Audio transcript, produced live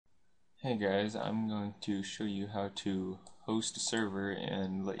Hey guys, I'm going to show you how to host a server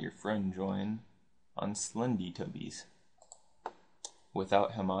and let your friend join on SlendyTubbies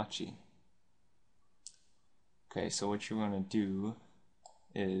without Hamachi. Okay, so what you want to do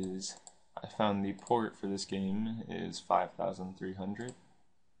is, I found the port for this game is 5300.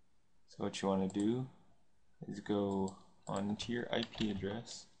 So what you want to do is go onto your IP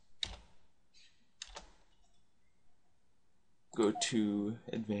address, go to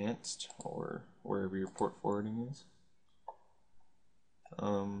advanced or wherever your port forwarding is.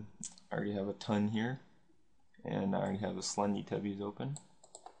 I already have a ton here, and I already have the SlendyTubbies open.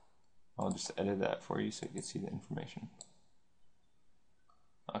 I'll just edit that for you so you can see the information.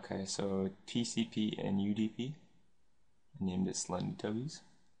 Okay, so TCP and UDP, I named it SlendyTubbies.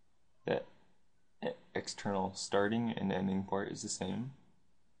 That external starting and ending port is the same,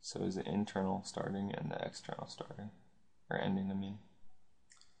 so is the internal starting and the external starting, or ending I mean.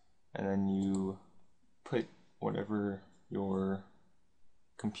 And then you put whatever your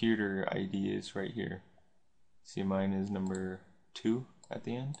computer ID is right here. See, mine is number 2 at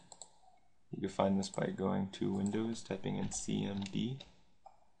the end. You can find this by going to Windows, typing in CMD,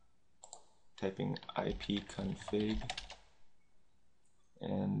 typing ipconfig,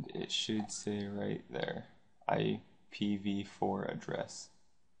 and it should say right there, IPv4 address,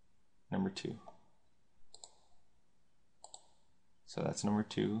 number 2. So that's number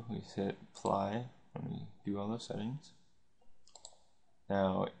 2. We hit apply when we do all those settings.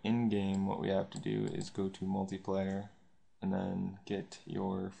 Now, in-game, what we have to do is go to multiplayer and then get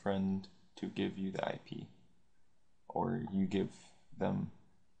your friend to give you the IP, or you give them.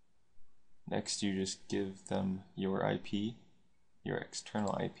 Next, you just give them your IP, your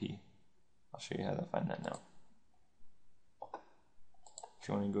external IP. I'll show you how to find that now. If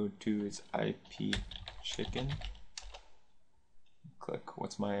you want to go to its IP chicken, click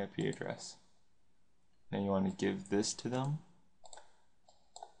what's my IP address. Now you want to give this to them,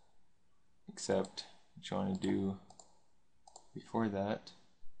 except what you want to do before that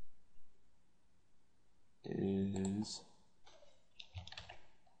is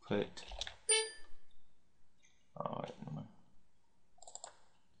put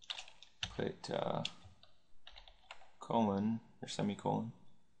colon or semicolon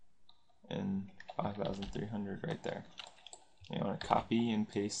and 5300 right there. You want to copy and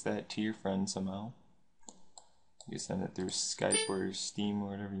paste that to your friend somehow. You can send it through Skype or Steam or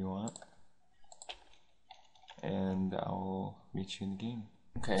whatever you want, and I'll meet you in the game.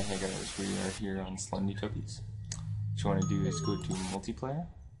 Okay, hey guys, we are here on SlendyTubbies. What you want to do is go to multiplayer,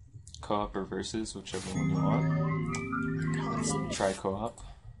 co-op or versus, whichever one you want. Let's try co-op.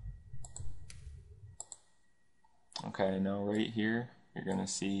 Okay, now right here, you're going to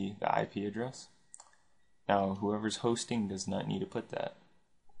see the IP address. Now, whoever's hosting does not need to put that.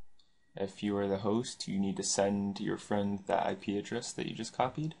 If you are the host, you need to send your friend the IP address that you just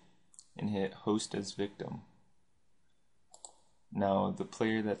copied and hit host as victim. Now, the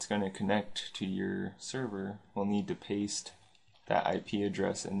player that's going to connect to your server will need to paste that IP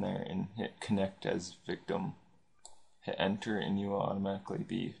address in there and hit connect as victim. Hit enter and you will automatically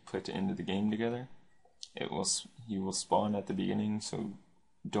be put into the game together. He will spawn at the beginning, so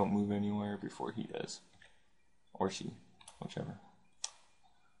don't move anywhere before he does. Or she, whichever.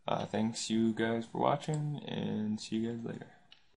 Thanks you guys for watching, and see you guys later.